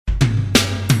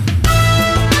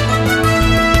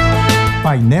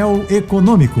Painel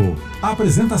Econômico.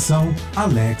 Apresentação,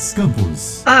 Alex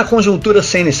Campos. A Conjuntura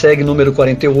CNseg nº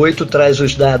 48 traz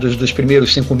os dados dos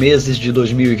primeiros 5 meses de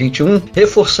 2021,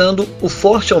 reforçando o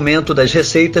forte aumento das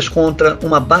receitas contra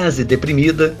uma base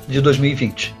deprimida de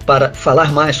 2020. Para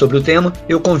falar mais sobre o tema,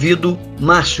 eu convido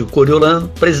Marcio Coriolano,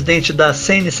 presidente da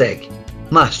CNseg.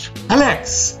 Márcio.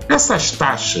 Alex, essas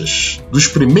taxas dos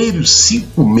primeiros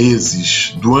 5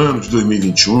 meses do ano de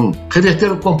 2021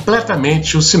 reverteram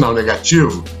completamente o sinal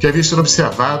negativo que havia sido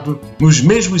observado nos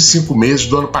mesmos 5 meses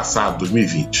do ano passado,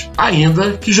 2020.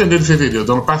 Ainda que janeiro e fevereiro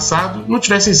do ano passado não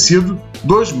tivessem sido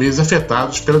 2 meses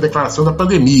afetados pela declaração da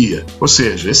pandemia. Ou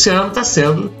seja, esse ano está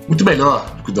sendo muito melhor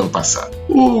do que o do ano passado.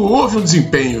 Houve um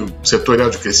desempenho setorial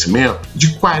de crescimento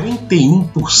de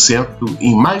 41%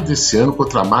 em maio desse ano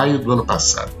contra maio do ano passado.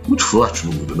 Muito forte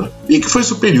o número, né? E que foi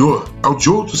superior ao de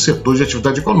outros setores de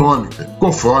atividade econômica,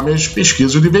 conforme as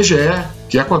pesquisas do IBGE,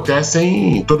 que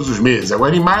acontecem todos os meses.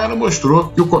 Agora, em maio, ela mostrou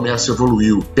que o comércio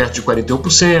evoluiu perto de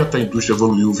 41%, a indústria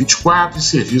evoluiu 24% e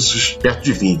serviços perto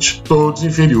de 20%, todos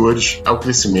inferiores ao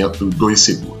crescimento dos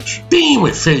seguros. Tem um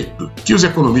efeito que os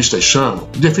economistas chamam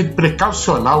de efeito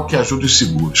precaucional que ajuda os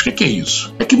seguros. O que é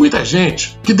isso? É que muita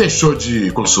gente que deixou de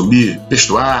consumir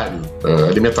vestuário,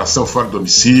 alimentação fora do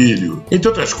domicílio, entre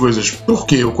outras coisas,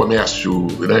 porque o comércio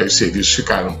e os serviços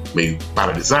ficaram meio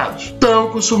paralisados, estão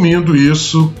consumindo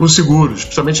isso nos seguros,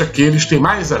 principalmente aqueles que têm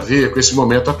mais a ver com esse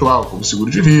momento atual, como seguro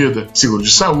de vida, seguro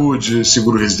de saúde,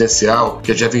 seguro residencial,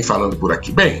 que a gente já vem falando por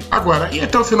aqui. Bem, agora, e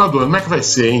até o final do ano, como é que vai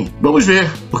ser, hein? Vamos ver,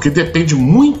 porque depende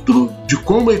muito de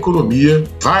como a economia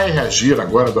vai reagir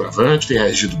agora do avante, tem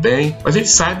reagido bem, mas a gente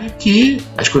sabe que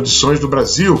as condições do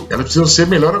Brasil, elas precisam ser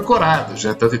melhor ancoradas,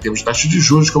 né? Tanto em termos de taxa de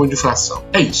juros como de inflação.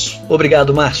 É isso.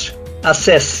 Obrigado, Márcio.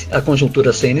 Acesse a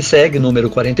Conjuntura CNseg nº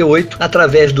 48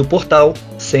 através do portal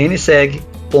cnseg.org.br.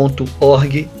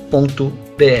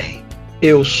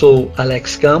 Eu sou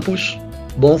Alex Campos,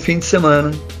 bom fim de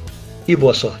semana e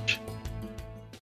boa sorte.